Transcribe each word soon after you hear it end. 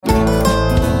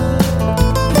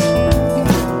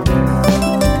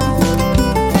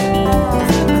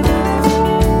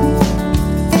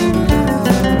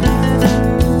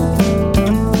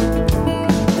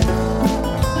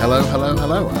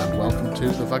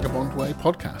Vagabond Way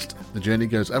podcast. The journey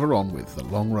goes ever on with The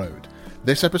Long Road.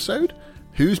 This episode,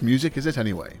 whose music is it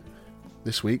anyway?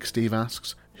 This week, Steve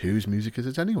asks, whose music is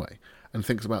it anyway? And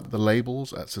thinks about the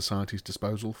labels at society's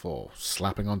disposal for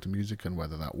slapping onto music and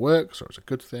whether that works or is a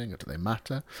good thing or do they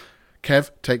matter.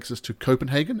 Kev takes us to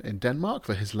Copenhagen in Denmark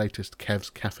for his latest Kev's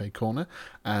Cafe Corner.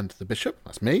 And the Bishop,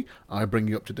 that's me, I bring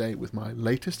you up to date with my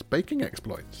latest baking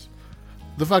exploits.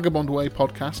 The Vagabond Way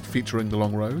podcast, featuring The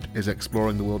Long Road, is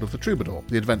exploring the world of the troubadour,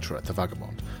 the adventurer, the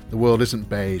vagabond. The world isn't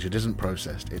beige, it isn't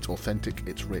processed, it's authentic,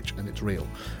 it's rich, and it's real.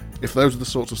 If those are the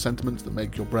sorts of sentiments that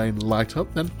make your brain light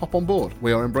up, then hop on board.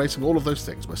 We are embracing all of those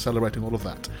things, we're celebrating all of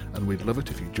that, and we'd love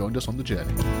it if you joined us on the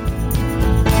journey.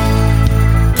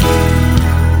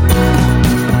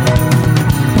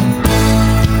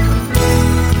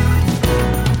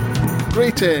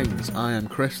 Greetings! I am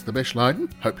Chris the Bish Leiden.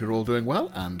 Hope you're all doing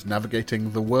well and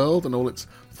navigating the world and all its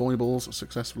foibles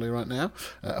successfully right now.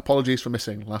 Apologies for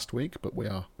missing last week, but we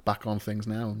are back on things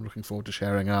now and looking forward to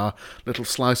sharing our little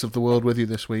slice of the world with you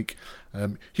this week.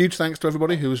 Huge thanks to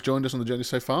everybody who has joined us on the journey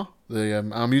so far.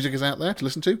 Our music is out there to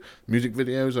listen to. Music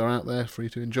videos are out there for you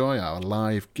to enjoy. Our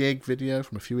live gig video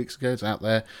from a few weeks ago is out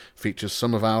there. Features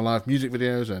some of our live music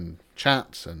videos and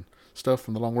chats and stuff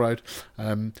from The Long Road.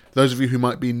 Those of you who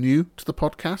might be new to the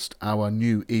podcast, our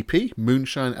new EP,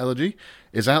 Moonshine Elegy,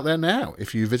 is out there now.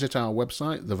 If you visit our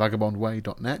website,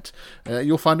 thevagabondway.net,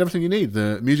 you'll find everything you need.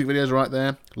 The music videos are right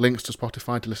there, links to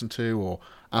Spotify to listen to, or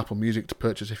Apple Music to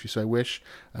purchase if you so wish.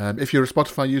 If you're a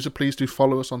Spotify user, please do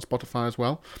follow us on Spotify as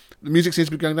well. The music seems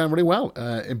to be going down really well.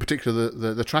 In particular,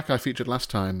 the track I featured last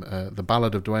time, The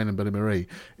Ballad of Duane and Billy Marie,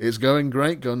 is going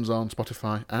great guns on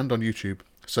Spotify and on YouTube.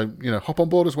 So, hop on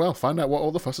board as well. Find out what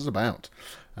all the fuss is about.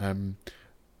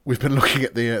 We've been looking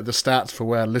at the stats for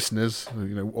where listeners,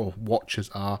 or watchers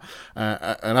are.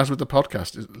 And as with the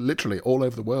podcast, it's literally all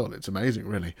over the world. It's amazing,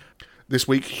 really. This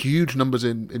week, huge numbers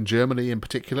in Germany in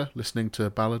particular, listening to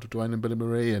Ballad of Duane and Billy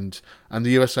Marie, and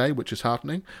the USA, which is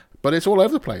heartening. But it's all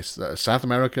over the place. South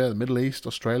America, the Middle East,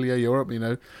 Australia, Europe,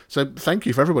 So thank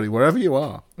you for everybody, wherever you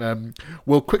are.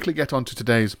 We'll quickly get on to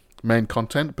today's main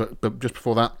content, but just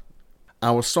before that,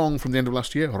 our song from the end of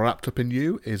last year, Wrapped Up in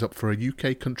You, is up for a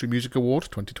UK Country Music Award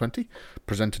 2020,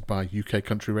 presented by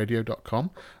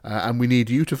ukcountryradio.com, and we need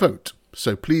you to vote.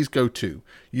 So please go to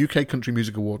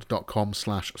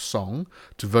ukcountrymusicaward.com/song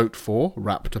to vote for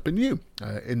Wrapped Up in You.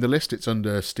 In the list, it's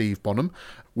under Steve Bonham.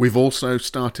 We've also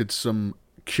started some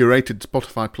curated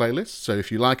Spotify playlists, so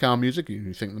if you like our music,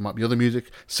 you think there might be other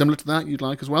music similar to that you'd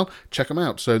like as well, check them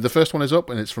out. So the first one is up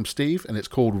and it's from Steve and it's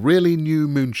called Really New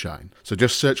Moonshine. So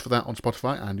just search for that on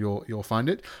Spotify and you'll find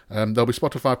it. There'll be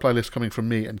Spotify playlists coming from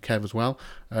me and Kev as well.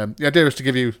 The idea is to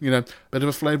give you a bit of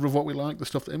a flavour of what we like, the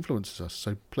stuff that influences us.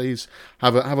 So please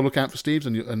have a look out for Steve's,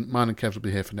 and mine and Kev's will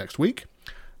be here for next week.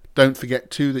 Don't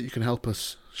forget too that you can help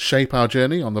us shape our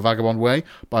journey on the Vagabond Way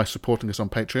by supporting us on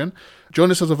Patreon.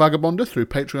 Join us as a Vagabonder through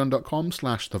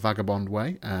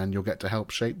patreon.com/thevagabondway, and you'll get to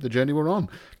help shape the journey we're on.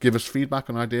 Give us feedback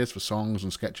on ideas for songs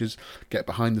and sketches, get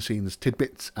behind the scenes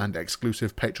tidbits and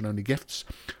exclusive patron-only gifts.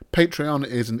 Patreon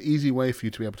is an easy way for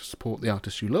you to be able to support the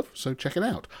artists you love, so check it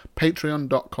out.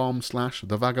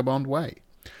 patreon.com/thevagabondway.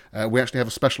 We actually have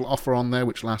a special offer on there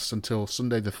which lasts until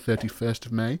Sunday the 31st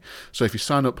of May. So if you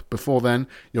sign up before then,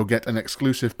 you'll get an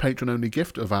exclusive patron-only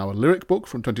gift of our lyric book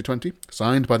from 2020,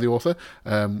 signed by the author,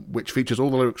 which features all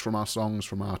the lyrics from our songs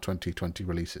from our 2020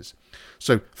 releases.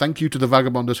 So thank you to the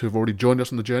Vagabonders who have already joined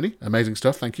us on the journey. Amazing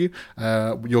stuff, thank you.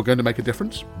 You're going to make a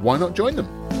difference. Why not join them?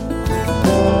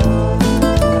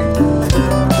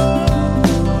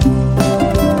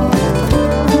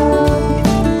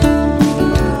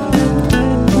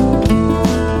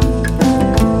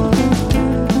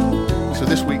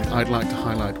 I'd like to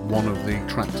highlight one of the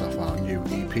tracks off our new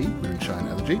EP, Moonshine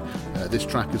Elegy. This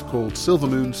track is called Silver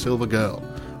Moon, Silver Girl,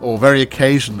 or very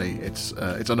occasionally its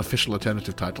unofficial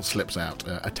alternative title slips out,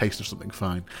 A Taste of Something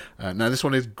Fine. Now this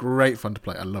one is great fun to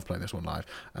play. I love playing this one live.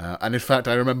 And in fact,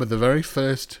 I remember the very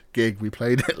first gig we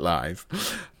played it live,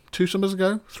 3 summers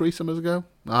ago?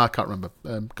 I can't remember.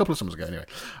 A couple of summers ago anyway.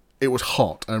 It was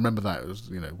hot. I remember that. It was,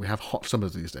 we have hot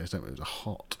summers these days, don't we? It was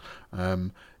hot.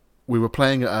 We were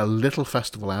playing at a little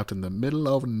festival out in the middle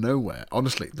of nowhere.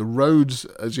 Honestly, the roads,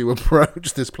 as you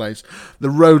approach this place, the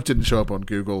roads didn't show up on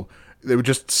Google. They were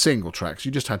just single tracks.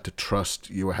 You just had to trust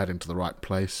you were heading to the right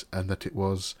place and that it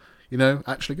was,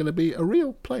 actually going to be a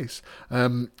real place.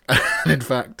 In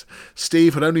fact,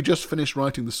 Steve had only just finished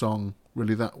writing the song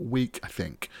really that week, I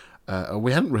think.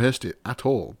 We hadn't rehearsed it at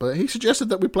all, but he suggested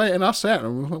that we play it in our set,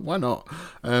 and we went, why not?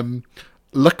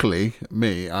 Luckily,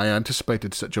 I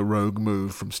anticipated such a rogue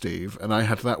move from Steve, and I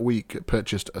had that week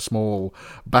purchased a small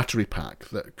battery pack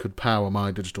that could power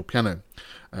my digital piano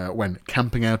when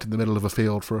camping out in the middle of a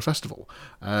field for a festival.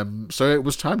 So it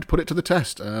was time to put it to the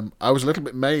test. I was a little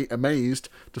bit amazed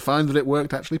to find that it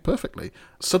worked actually perfectly.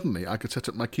 Suddenly, I could set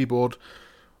up my keyboard,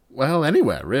 well,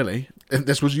 anywhere, really.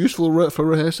 This was useful for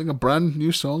rehearsing a brand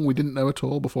new song we didn't know at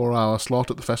all before our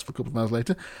slot at the festival a couple of hours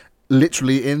later.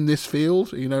 Literally in this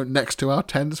field, next to our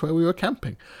tents where we were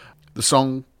camping. The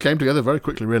song came together very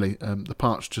quickly, really. The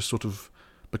parts just sort of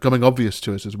becoming obvious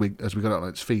to us as we got out on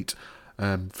its feet.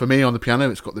 For me, on the piano,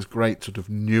 it's got this great sort of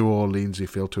New Orleans-y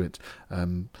feel to it.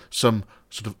 Some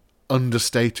sort of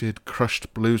understated,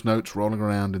 crushed blues notes rolling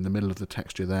around in the middle of the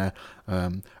texture there.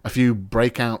 A few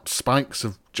breakout spikes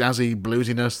of jazzy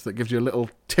bluesiness that gives you a little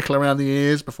tickle around the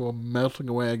ears before melting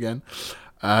away again.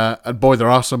 And boy, there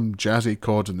are some jazzy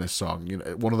chords in this song.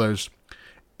 One of those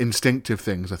instinctive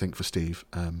things, I think, for Steve.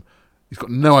 He's got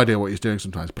no idea what he's doing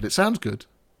sometimes, but it sounds good,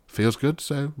 feels good,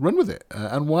 so run with it.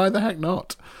 And why the heck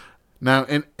not? Now,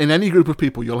 in any group of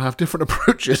people, you'll have different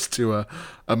approaches to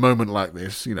a moment like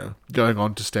this, going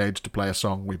on to stage to play a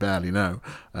song we barely know.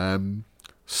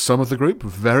 Some of the group,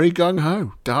 very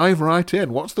gung-ho, dive right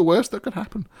in. What's the worst that could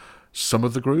happen? Some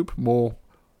of the group, more,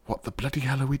 what the bloody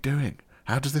hell are we doing?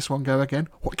 How does this one go again?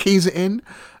 What key is it in?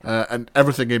 And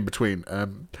everything in between.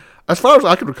 As far as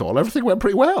I can recall, everything went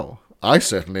pretty well. I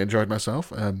certainly enjoyed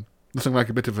myself. Nothing like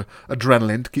a bit of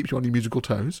adrenaline to keep you on your musical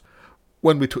toes.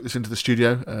 When we took this into the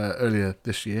studio earlier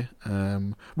this year,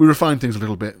 we refined things a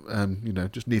little bit,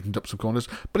 just neatened up some corners.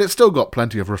 But it's still got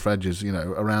plenty of rough edges,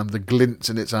 around the glints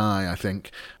in its eye, I think.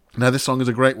 Now, this song is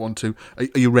a great one too. Are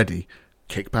you ready?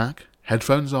 Kick back,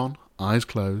 headphones on, eyes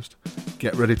closed,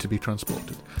 get ready to be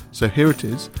transported. So here it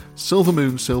is, Silver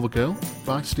Moon, Silver Girl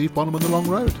by Steve Bonham and the Long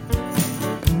Road.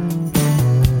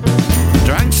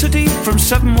 Drank so deep from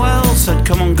 7 wells, said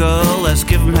come on girl, let's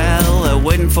give them hell. They're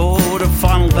waiting for the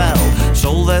final bell,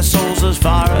 sold their souls as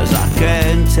far as I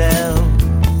can tell.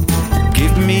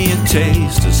 Give me a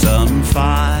taste of something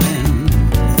fine.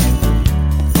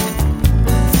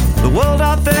 The world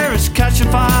out there is catching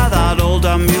fire. That old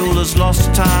damn mule has lost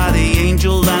a tie. The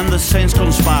angel and the saints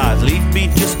conspired. Leave me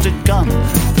just a gun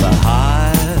for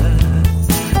hire.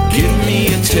 Give me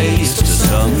a taste of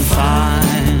something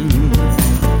fine.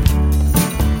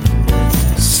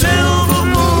 Silver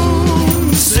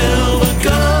moon, silver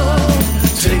girl,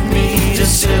 take me to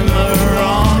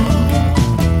Cimarron.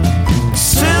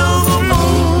 Silver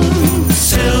moon,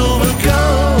 silver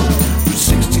girl, Route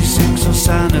 66 or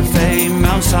Santa Fe,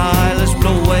 Mount Silas,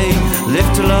 blow away,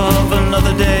 live to love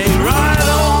another day. Ride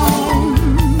on,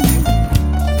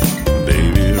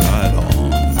 baby, ride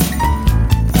on.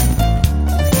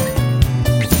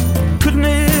 Couldn't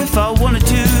if I wanted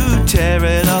to tear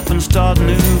it up and start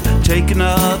anew, take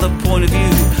another point of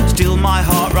view, steal my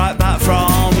heart right back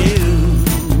from you.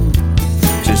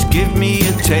 Just give me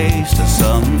a taste of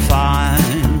something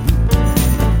fine.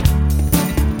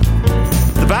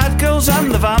 The bad girls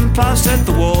and the vampires said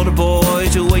the water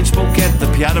boys who ain't spoke yet, the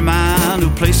piano man who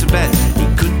placed a bet he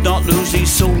could not lose,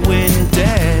 he's so in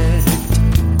debt.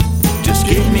 Just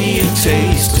give me a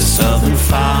taste of something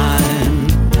fine.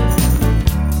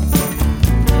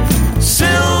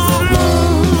 Silver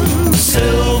moon,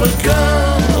 silver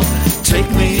girl, take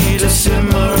me to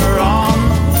Cimarron.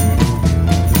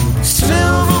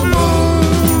 Silver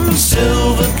moon,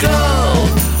 silver girl,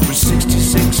 Route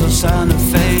 66 or Santa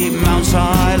Fe, Mount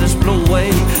Silas, blow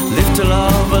away, live to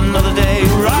love another day.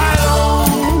 Ride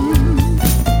on,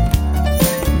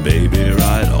 baby,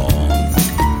 ride on.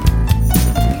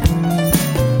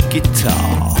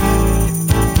 Guitar.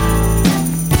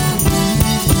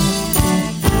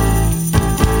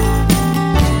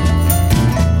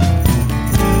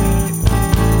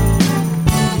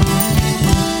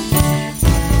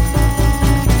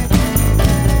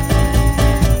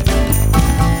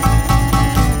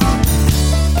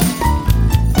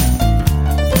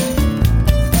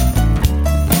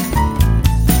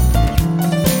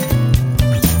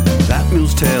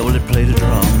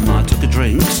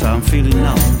 I'm feeling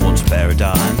numb, want to bear a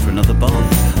dime for another bum.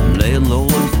 I'm laying low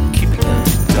and keeping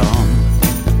it dumb.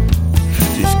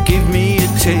 Just give me a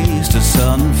taste of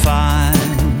something fine.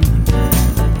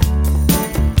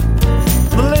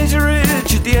 The lazy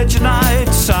ridge at the edge of night,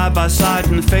 side by side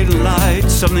in the fading light.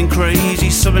 Something crazy,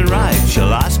 something right.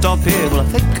 Shall I stop here? Well, I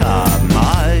think I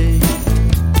might.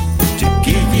 To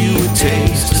give you a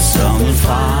taste of something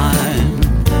fine.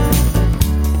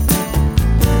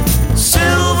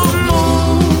 Silver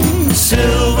moon,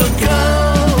 silver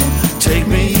girl, take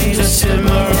me to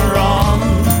Cimarron.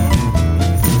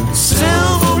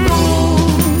 Silver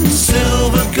moon, silver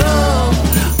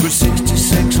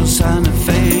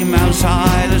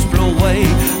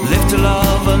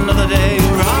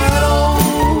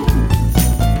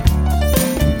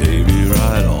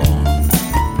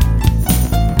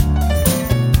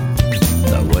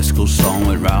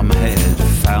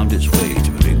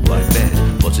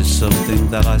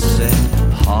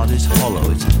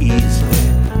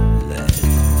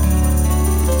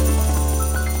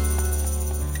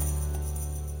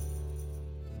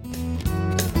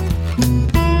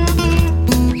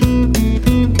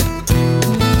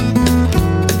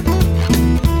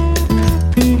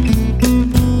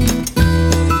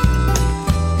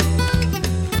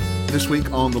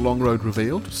week on The Long Road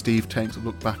Revealed, Steve takes a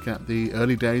look back at the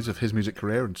early days of his music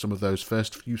career and some of those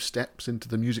first few steps into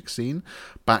the music scene,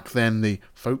 back then the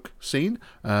folk scene.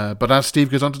 But as Steve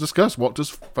goes on to discuss, what does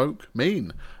folk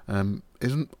mean?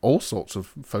 Isn't all sorts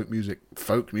of folk music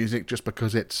just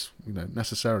because it's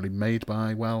necessarily made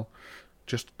by, well,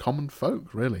 just common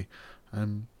folk, really?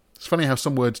 It's funny how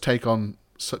some words take on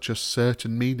such a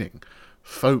certain meaning.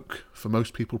 Folk, for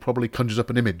most people, probably conjures up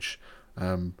an image.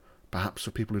 Perhaps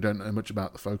for people who don't know much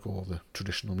about the folk or the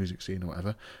traditional music scene or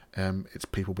whatever, it's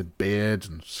people with beards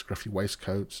and scruffy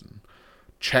waistcoats and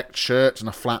checked shirts and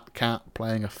a flat cap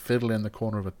playing a fiddle in the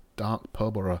corner of a dark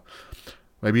pub, or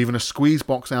maybe even a squeeze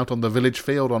box out on the village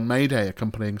field on May Day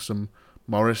accompanying some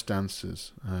Morris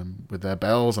dancers with their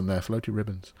bells and their floaty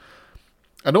ribbons.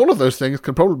 And all of those things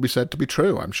can probably be said to be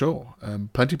true, I'm sure.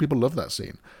 Plenty of people love that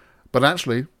scene. But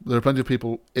actually, there are plenty of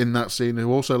people in that scene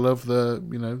who also love the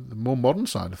more modern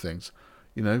side of things.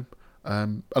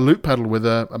 A loop pedal with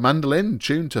a mandolin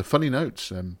tuned to funny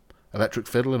notes, electric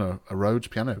fiddle and a Rhodes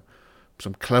piano,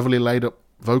 some cleverly laid up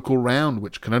vocal round,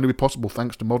 which can only be possible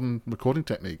thanks to modern recording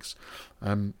techniques.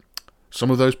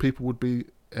 Some of those people would be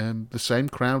the same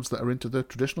crowds that are into the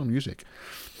traditional music.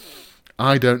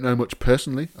 I don't know much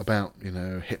personally about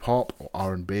hip hop or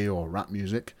R&B or rap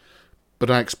music. But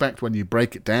I expect when you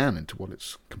break it down into what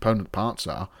its component parts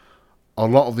are, a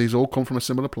lot of these all come from a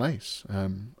similar place,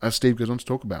 as Steve goes on to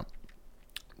talk about.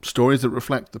 Stories that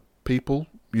reflect the people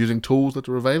using tools that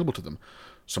are available to them.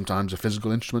 Sometimes a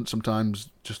physical instrument, sometimes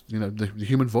just the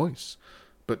human voice,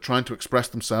 but trying to express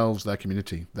themselves, their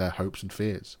community, their hopes and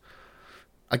fears.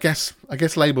 I guess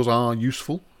labels are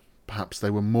useful. Perhaps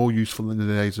they were more useful in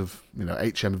the days of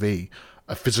HMV,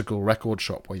 a physical record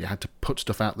shop where you had to put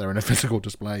stuff out there in a physical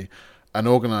display and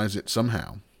organise it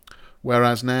somehow.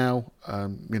 Whereas now, a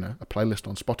playlist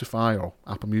on Spotify or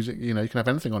Apple Music, you can have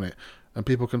anything on it and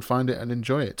people can find it and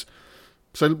enjoy it.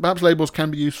 So perhaps labels can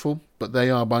be useful, but they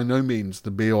are by no means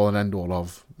the be-all and end-all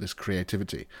of this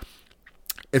creativity.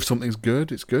 If something's good,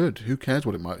 it's good. Who cares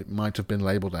what it might have been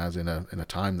labelled as in a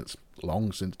time that's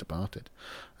long since departed?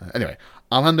 Anyway,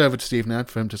 I'll hand over to Steve now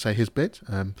for him to say his bit.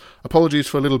 Apologies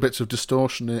for little bits of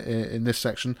distortion in this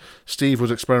section. Steve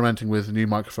was experimenting with new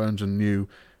microphones and new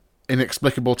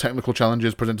inexplicable technical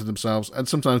challenges presented themselves, and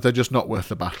sometimes they're just not worth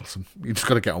the battle. So you just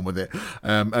got to get on with it.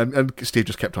 And Steve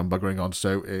just kept on buggering on,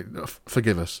 so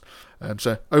forgive us.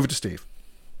 So over to Steve.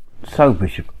 So,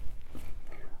 Bishop,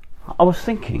 I was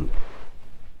thinking,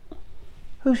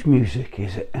 whose music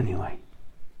is it anyway?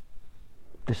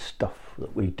 This stuff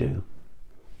that we do.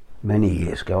 Many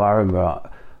years ago, I remember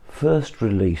our first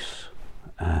release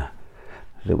that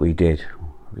we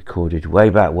recorded way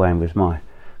back when with my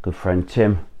good friend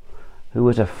Tim, who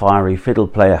was a fiery fiddle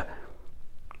player,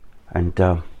 and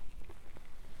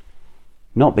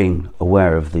not being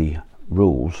aware of the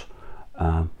rules,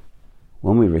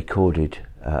 when we recorded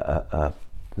the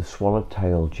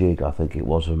Swallowtail Jig, I think it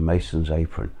was, of Mason's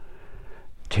Apron,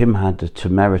 Tim had the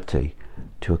temerity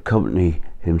to accompany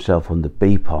himself on the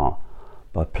B part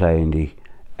by playing the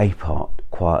A part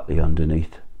quietly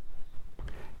underneath.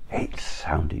 It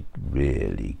sounded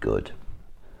really good.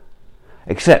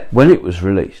 Except when it was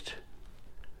released,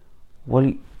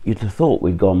 well, you'd have thought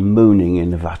we'd gone mooning in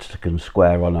the Vatican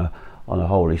Square on a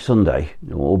Holy Sunday,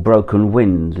 or broken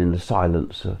winds in the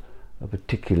silence of a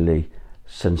particularly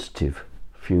sensitive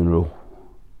funeral.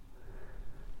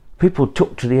 People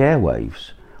took to the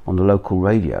airwaves on the local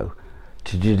radio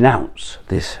to denounce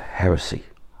this heresy.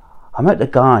 I met the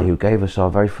guy who gave us our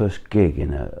very first gig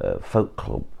in a folk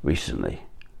club recently.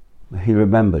 He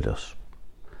remembered us.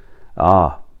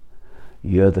 "Ah,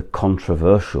 you're the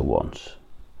controversial ones."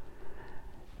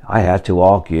 "I had to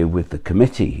argue with the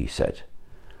committee," he said,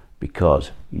 "because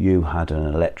you had an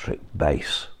electric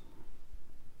bass."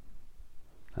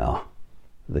 Ah,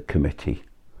 the committee.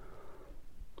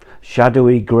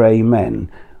 Shadowy grey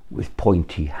men with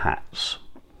pointy hats,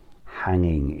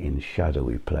 hanging in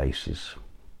shadowy places.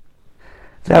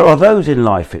 There are those in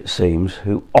life, it seems,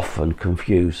 who often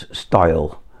confuse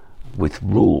style with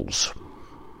rules.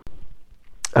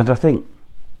 And I think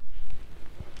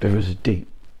there is a deep,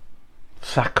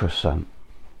 sacrosanct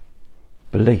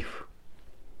belief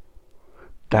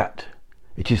that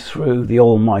it is through the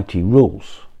almighty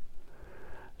rules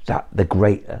that the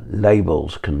great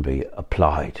labels can be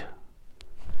applied.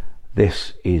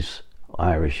 This is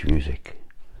Irish music.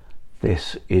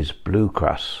 This is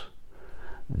bluegrass.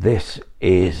 This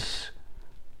is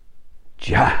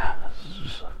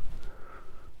jazz.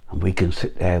 And we can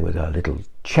sit there with our little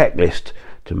checklist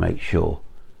to make sure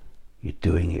you're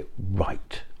doing it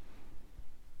right.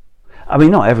 I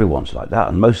mean, not everyone's like that,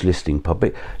 and most listening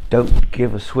public don't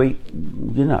give a sweet,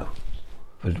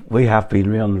 But we have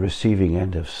been on the receiving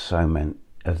end of so many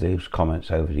of those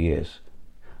comments over the years.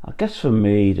 I guess for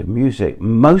me, the music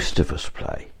most of us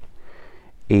play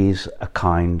is a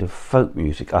kind of folk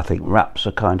music. I think rap's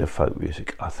a kind of folk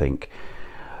music. I think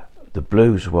the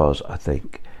blues was. I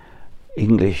think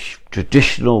English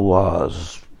traditional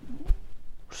was.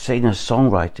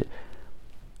 Singer-songwriter.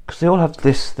 Because they all have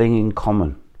this thing in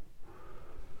common.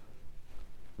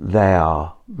 They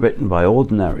are written by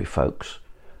ordinary folks,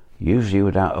 usually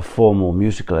without a formal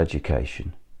musical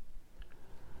education,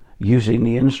 using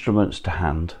the instruments to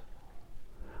hand,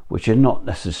 which are not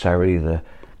necessarily the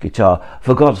guitar.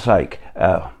 For God's sake,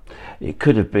 it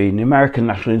could have been, the American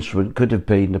national instrument could have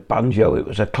been the banjo. It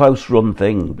was a close run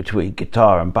thing between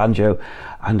guitar and banjo,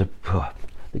 and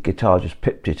the guitar just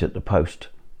pipped it at the post.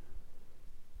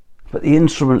 But the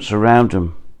instruments around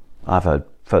them, I've heard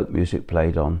folk music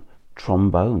played on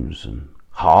trombones and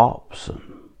harps and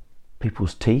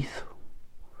people's teeth.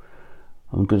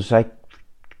 I'm going to say,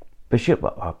 Bishop,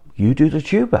 you do the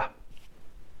tuba.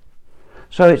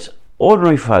 So it's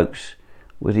ordinary folks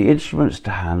with the instruments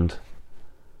to hand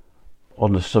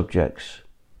on the subjects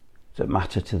that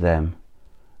matter to them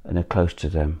and are close to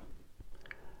them.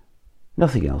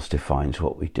 Nothing else defines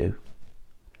what we do.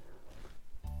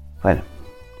 Well,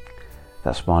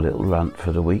 that's my little rant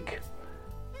for the week.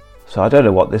 So I don't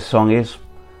know what this song is.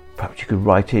 Perhaps you could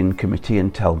write in committee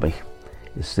and tell me.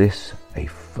 Is this a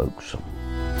folk song?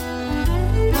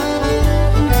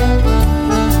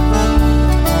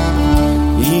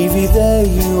 Evie, there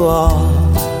you are.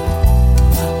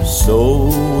 So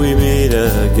we meet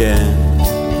again.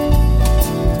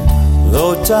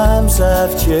 Though times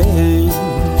have changed,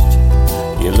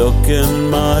 you're looking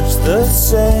much the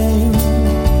same.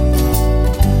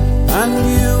 And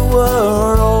you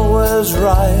were always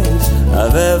right.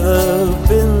 I've ever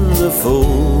been the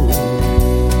fool.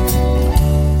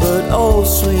 But oh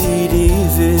sweet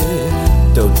Evie,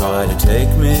 don't try to take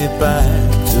me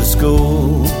back to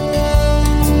school.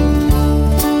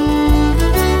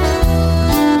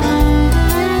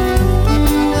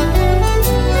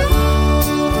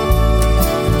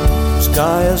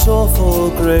 Sky is awful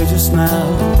grey just now.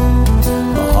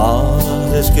 My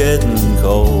heart is getting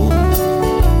cold.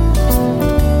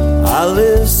 I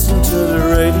listen to the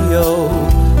radio.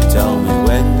 Tell me,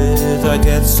 when did I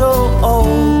get so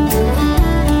old?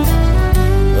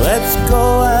 Let's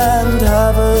go and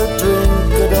have a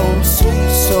drink. I don't see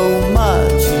so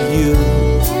much of you.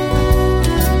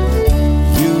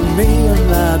 You, me and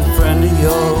that friend of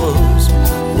yours,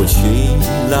 would she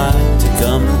like to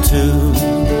come too?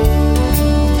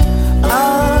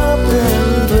 I've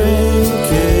been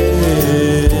drinking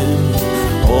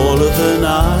all of the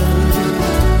night.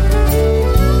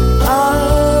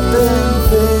 I've been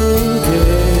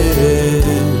thinking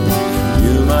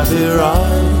you might be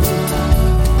right.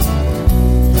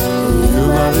 You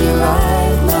might be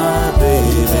right, my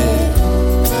baby.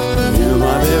 You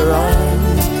might be right.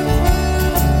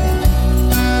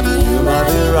 You might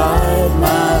be right,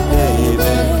 my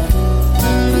baby.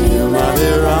 You might be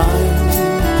right.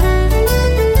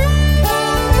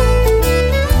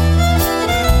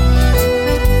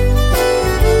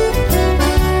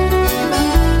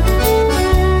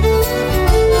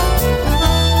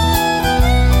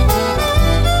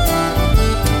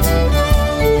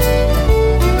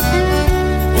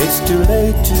 Too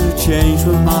late to change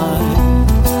my mind.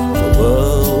 The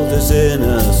world is in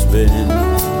a spin.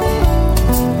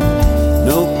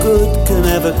 No good can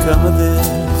ever come of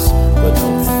this, but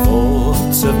no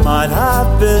thoughts of mine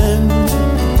have been.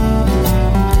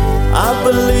 I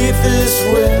believe this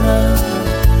winter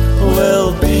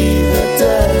will be the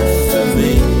death of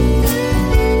me.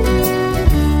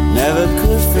 Never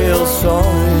could feel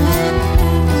sorry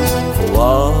for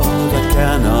what I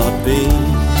cannot be.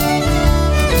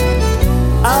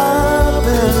 I've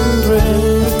been drinking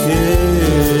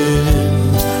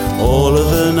all of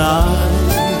the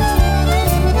night.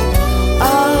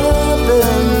 I've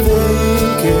been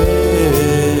thinking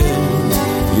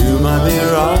you might be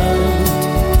right.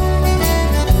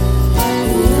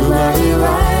 You might be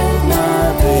right, my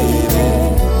baby.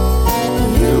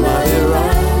 You might be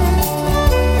right.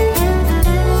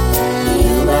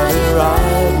 You might be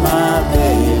right, my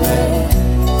baby.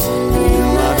 You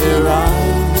might be right.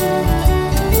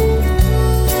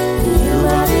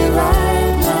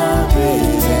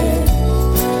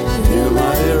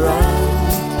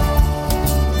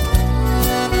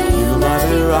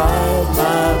 Right,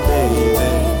 my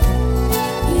baby.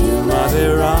 You might be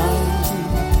right.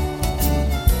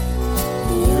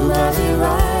 You might be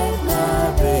right, my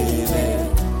baby.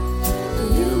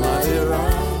 You might be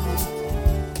right.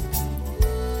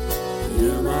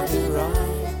 You might be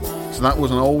right. So that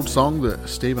was an old song that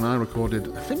Steve and I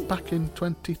recorded, I think back in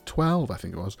 2012, I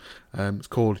think it was. It's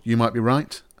called You Might Be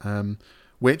Right,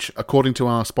 which, according to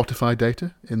our Spotify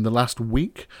data, in the last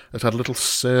week has had a little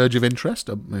surge of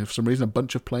interest. For some reason, a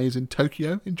bunch of plays in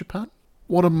Tokyo, in Japan.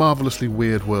 What a marvellously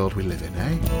weird world we live in,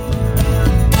 eh?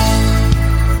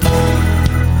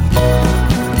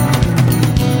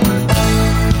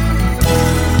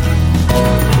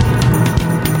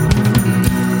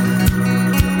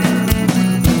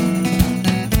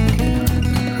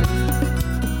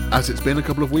 As it's been a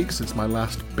couple of weeks since my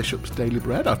last Bishop's Daily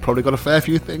Bread, I've probably got a fair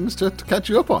few things to catch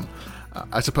you up on.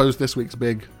 I suppose this week's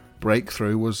big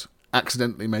breakthrough was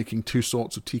accidentally making 2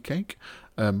 sorts of tea cake,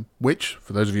 which,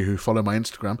 for those of you who follow my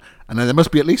Instagram, and there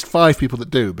must be at least 5 people that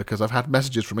do, because I've had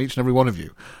messages from each and every one of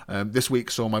you. This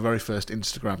week saw my very first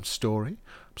Instagram story.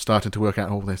 I'm starting to work out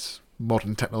all this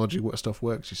modern technology stuff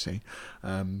works, you see.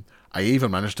 I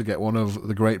even managed to get one of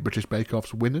the Great British Bake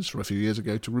Off's winners from a few years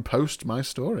ago to repost my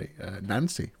story,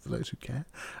 Nancy, for those who care,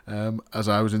 as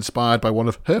I was inspired by one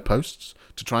of her posts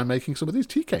to try making some of these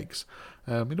tea cakes.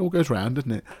 It all goes round,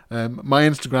 doesn't it? My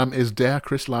Instagram is Der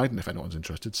Chris Lydon, if anyone's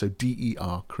interested, so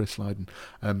D-E-R, Chris Lydon.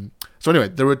 So anyway,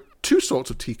 there are 2 sorts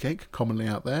of tea cake commonly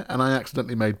out there, and I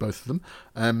accidentally made both of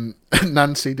them.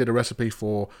 Nancy did a recipe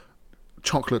for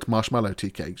chocolate marshmallow tea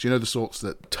cakes, you know, the sorts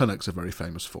that Tunnocks are very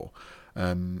famous for.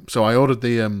 So I ordered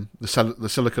the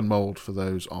silicone mould for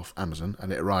those off Amazon,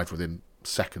 and it arrived within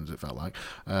seconds, it felt like.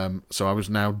 So I was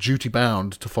now duty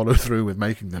bound to follow through with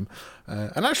making them,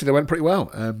 and actually they went pretty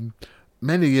well.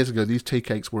 Many years ago, these tea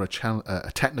cakes were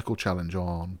a technical challenge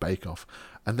on Bake Off,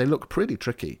 and they look pretty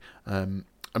tricky.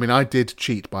 I mean, I did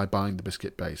cheat by buying the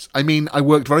biscuit base. I mean, I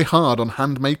worked very hard on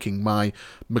hand making my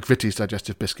McVitie's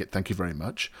digestive biscuit, thank you very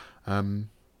much.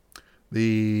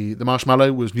 The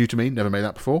marshmallow was new to me, never made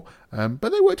that before, but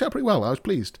they worked out pretty well. I was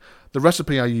pleased. The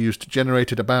recipe I used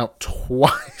generated about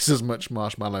twice as much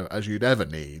marshmallow as you'd ever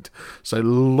need, so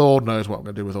Lord knows what I'm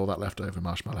going to do with all that leftover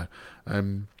marshmallow.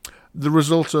 The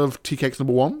result of tea cakes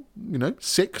number 1,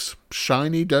 6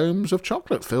 shiny domes of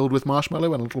chocolate filled with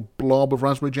marshmallow and a little blob of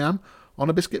raspberry jam on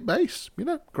a biscuit base.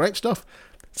 Great stuff.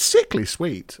 Sickly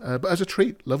sweet, but as a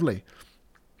treat, lovely.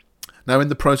 Now, in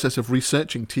the process of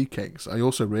researching tea cakes, I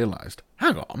also realised,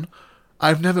 hang on,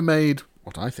 I've never made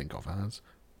what I think of as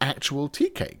actual tea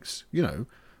cakes.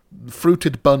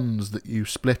 Fruited buns that you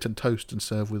split and toast and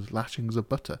serve with lashings of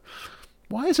butter.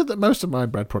 Why is it that most of my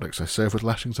bread products I serve with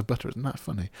lashings of butter? Isn't that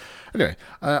funny? Anyway,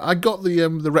 I got the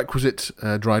requisite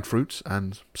dried fruits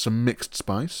and some mixed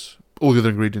spice. All the other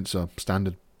ingredients are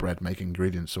standard bread making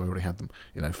ingredients, so I already had them.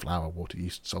 Flour, water,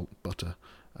 yeast, salt, butter,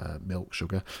 milk,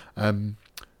 sugar.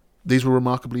 These were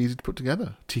remarkably easy to put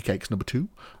together. Tea cakes number 2.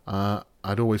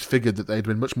 I'd always figured that they'd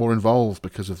been much more involved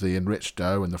because of the enriched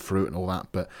dough and the fruit and all that,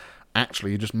 but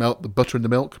actually you just melt the butter in the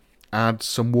milk, add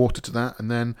some water to that,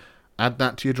 and then add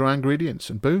that to your dry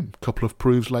ingredients, and boom, a couple of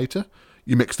proofs later,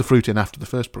 you mix the fruit in after the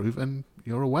first proof, and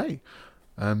you're away.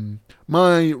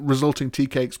 My resulting tea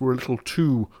cakes were a little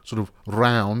too sort of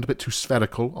round, a bit too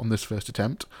spherical on this first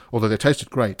attempt, although they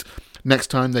tasted great. Next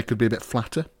time they could be a bit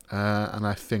flatter, and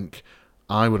I think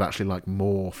I would actually like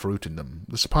more fruit in them.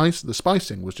 The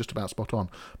spicing was just about spot on,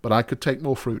 but I could take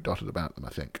more fruit dotted about them, I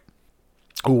think.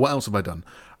 Oh, what else have I done?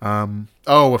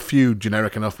 A few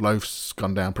generic enough loaves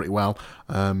gone down pretty well.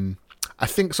 I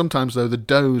think sometimes, though, the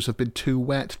doughs have been too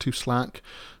wet, too slack.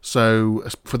 So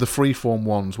for the freeform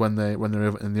ones, when they're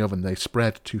in the oven, they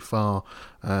spread too far.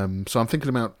 So I'm thinking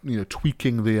about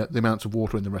tweaking the amounts of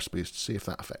water in the recipes to see if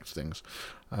that affects things.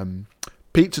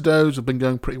 Pizza doughs have been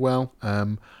going pretty well.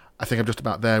 I think I'm just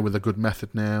about there with a good method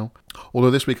now. Although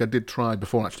this week I did try,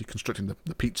 before actually constructing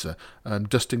the pizza,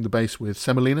 dusting the base with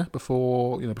semolina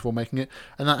before making it,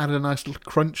 and that added a nice little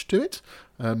crunch to it.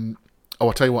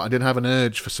 I'll tell you what, I did have an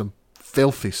urge for some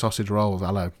filthy sausage rolls,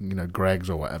 a la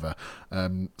Greg's or whatever.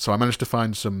 So I managed to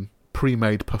find some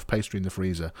pre-made puff pastry in the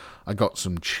freezer. I got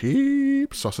some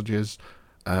cheap sausages,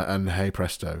 and hey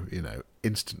presto,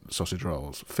 instant sausage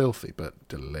rolls. Filthy but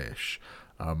delish.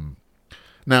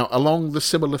 Now, along the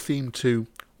similar theme to,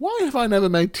 why have I never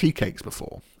made tea cakes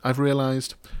before? I've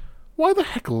realised, why the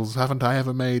heckles haven't I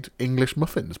ever made English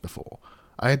muffins before?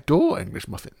 I adore English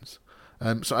muffins.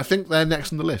 So I think they're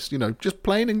next on the list. Just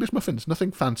plain English muffins,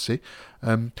 nothing fancy.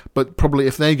 But probably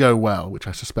if they go well, which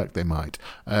I suspect they might,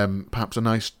 perhaps a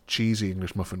nice cheesy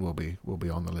English muffin will be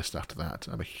on the list after that.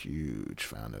 I'm a huge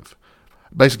fan of...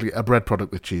 Basically, a bread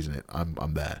product with cheese in it,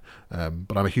 I'm there.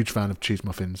 But I'm a huge fan of cheese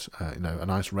muffins. A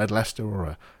nice red Leicester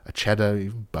or a cheddar,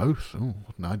 even both. Oh,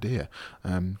 what an idea.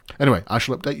 Anyway, I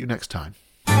shall update you next time.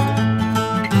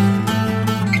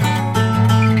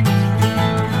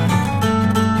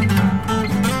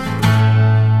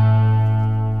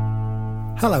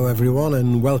 everyone,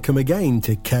 and welcome again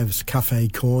to Kev's Cafe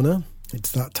Corner.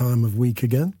 It's that time of week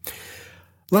again.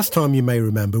 Last time, you may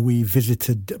remember, we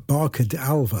visited Barca de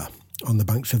Alva on the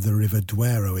banks of the River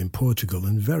Douro in Portugal,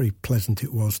 and very pleasant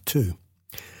it was too.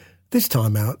 This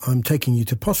time out, I'm taking you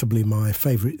to possibly my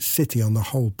favourite city on the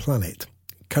whole planet,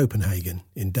 Copenhagen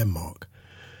in Denmark.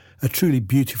 A truly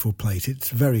beautiful place. It's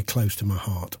very close to my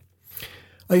heart.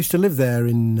 I used to live there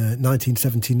in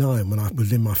 1979 when I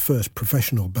was in my first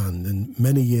professional band, and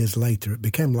many years later it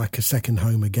became like a second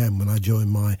home again when I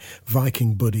joined my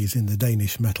Viking buddies in the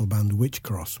Danish metal band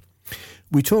Witchcross.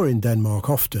 We tour in Denmark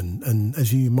often and,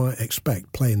 as you might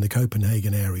expect, play in the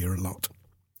Copenhagen area a lot.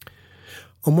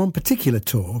 On one particular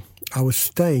tour, I was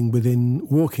staying within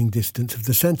walking distance of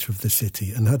the centre of the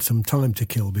city and had some time to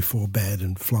kill before bed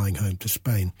and flying home to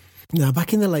Spain. Now,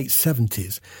 back in the late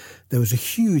 70s, there was a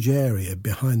huge area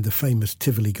behind the famous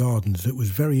Tivoli Gardens that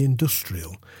was very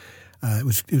industrial. It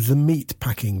was the meat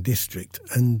packing district,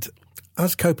 and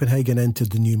as Copenhagen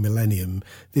entered the new millennium,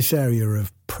 this area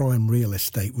of prime real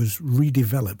estate was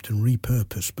redeveloped and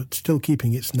repurposed, but still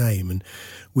keeping its name, and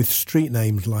with street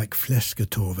names like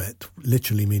Flæsketorvet,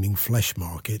 literally meaning flesh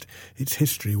market, its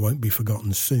history won't be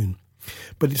forgotten soon.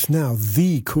 But it's now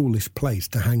the coolest place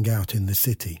to hang out in the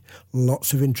city.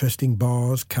 Lots of interesting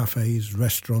bars, cafes,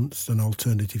 restaurants and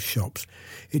alternative shops.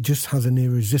 It just has an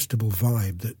irresistible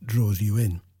vibe that draws you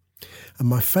in. And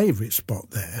my favourite spot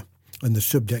there, and the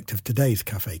subject of today's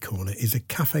Cafe Corner, is a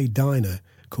cafe diner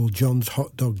called John's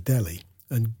Hot Dog Deli.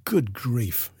 And good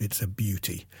grief, it's a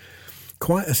beauty.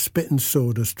 Quite a spit and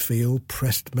sawdust feel,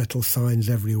 pressed metal signs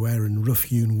everywhere and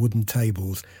rough-hewn wooden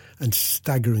tables, and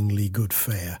staggeringly good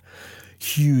fare.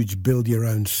 Huge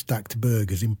build-your-own stacked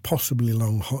burgers, impossibly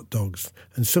long hot dogs,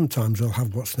 and sometimes they'll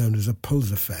have what's known as a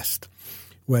pulserfest,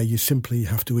 where you simply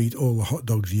have to eat all the hot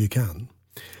dogs you can.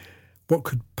 What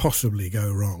could possibly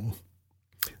go wrong?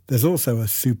 There's also a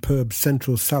superb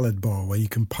central salad bar where you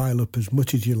can pile up as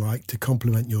much as you like to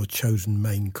complement your chosen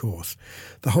main course.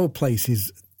 The whole place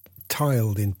is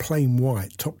tiled in plain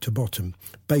white, top to bottom,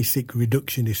 basic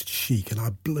reductionist chic, and I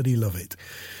bloody love it.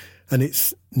 And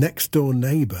its next-door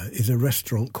neighbour is a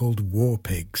restaurant called War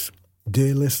Pigs.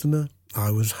 Dear listener,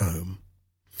 I was home.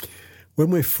 When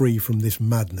we're free from this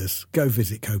madness, go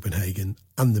visit Copenhagen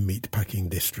and the meatpacking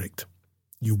district.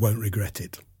 You won't regret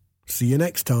it. See you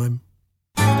next time.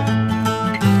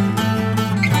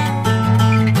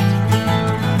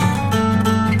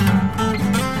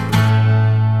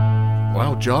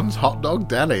 Wow, John's Hot Dog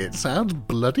Deli. It sounds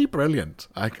bloody brilliant.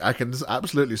 I can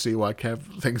absolutely see why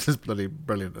Kev thinks it's bloody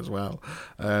brilliant as well.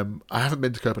 I haven't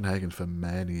been to Copenhagen for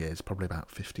many years, probably about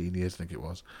 15 years, I think it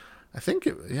was. I think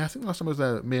the last time I was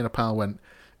there, me and a pal went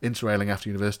interrailing after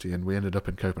university, and we ended up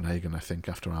in Copenhagen, I think,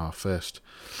 after our first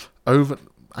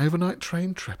overnight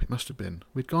train trip, it must have been.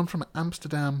 We'd gone from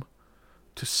Amsterdam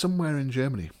to somewhere in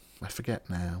Germany. I forget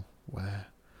now where.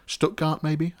 Stuttgart,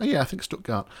 maybe? Oh, yeah, I think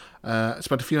Stuttgart.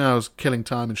 Spent a few hours killing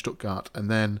time in Stuttgart and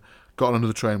then got on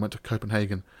another train, went to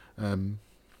Copenhagen. There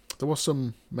was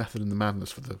some method in the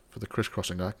madness for the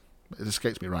crisscrossing. It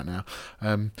escapes me right now.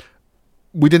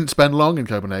 We didn't spend long in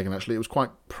Copenhagen, actually. It was quite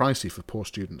pricey for poor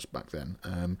students back then.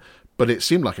 But it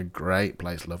seemed like a great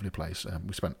place, lovely place.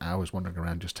 We spent hours wandering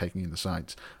around just taking in the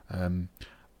sights. And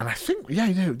I think,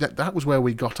 that was where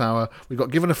we got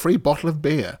given a free bottle of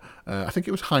beer. I think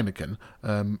it was Heineken,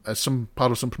 as some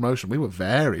part of some promotion. We were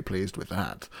very pleased with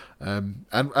that. And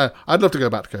I'd love to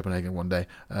go back to Copenhagen one day.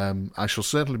 I shall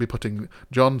certainly be putting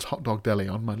John's Hot Dog Deli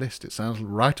on my list. It sounds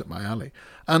right up my alley.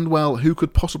 And, well, who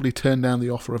could possibly turn down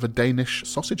the offer of a Danish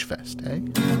sausage fest, eh?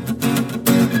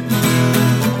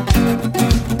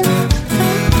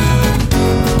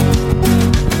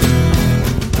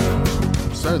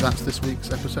 So that's this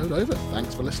week's episode over.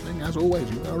 Thanks for listening. As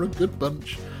always, you are a good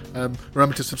bunch.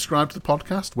 Remember to subscribe to the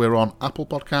podcast. We're on Apple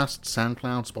Podcasts,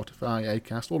 SoundCloud, Spotify,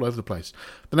 Acast, all over the place.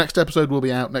 The next episode will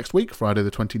be out next week, Friday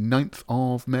the 29th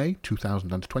of May,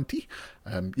 2020.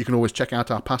 You can always check out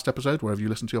our past episode wherever you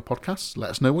listen to your podcasts.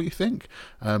 Let us know what you think.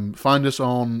 Find us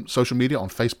on social media, on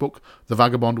Facebook, The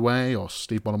Vagabond Way, or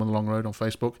Steve Bonham and the Long Road on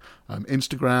Facebook.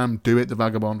 Instagram, Do It The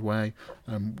Vagabond Way.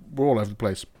 We're all over the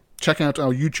place. Check out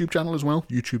our YouTube channel as well,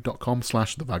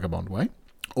 youtube.com/thevagabondway.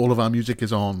 All of our music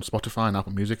is on Spotify and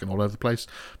Apple Music and all over the place.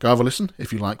 Go have a listen.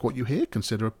 If you like what you hear,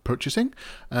 consider purchasing.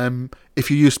 If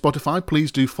you use Spotify,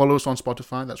 please do follow us on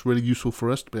Spotify. That's really useful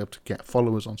for us to be able to get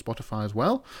followers on Spotify as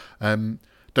well.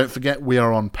 Don't forget, we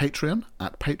are on Patreon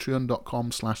at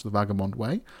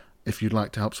patreon.com/thevagabondway. If you'd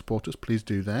like to help support us, please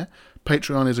do there.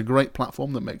 Patreon is a great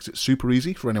platform that makes it super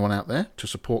easy for anyone out there to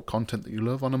support content that you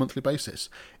love on a monthly basis.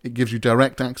 It gives you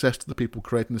direct access to the people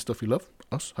creating the stuff you love,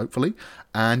 us, hopefully,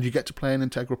 and you get to play an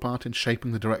integral part in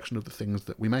shaping the direction of the things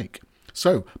that we make.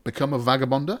 So, become a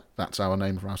Vagabonder, that's our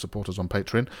name for our supporters on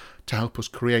Patreon, to help us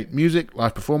create music,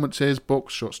 live performances,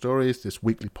 books, short stories, this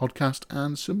weekly podcast,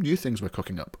 and some new things we're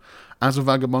cooking up. As a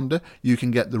Vagabonder, you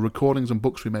can get the recordings and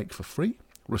books we make for free,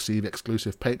 receive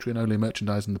exclusive Patreon-only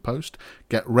merchandise in the post,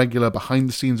 get regular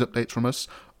behind-the-scenes updates from us,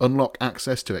 unlock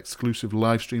access to exclusive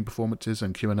live stream performances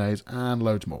and Q&As, and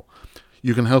loads more.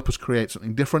 You can help us create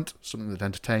something different, something that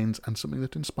entertains, and something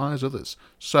that inspires others.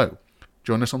 So,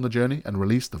 join us on the journey and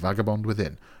release the vagabond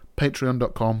within.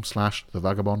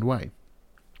 Patreon.com/thevagabondway.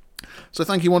 So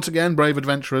thank you once again, brave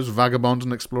adventurers, vagabonds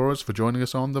and explorers, for joining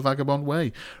us on The Vagabond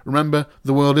Way. Remember,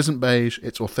 the world isn't beige,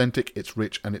 it's authentic, it's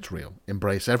rich and it's real.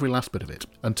 Embrace every last bit of it.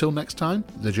 Until next time,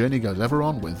 the journey goes ever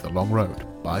on with The Long Road.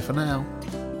 Bye for now.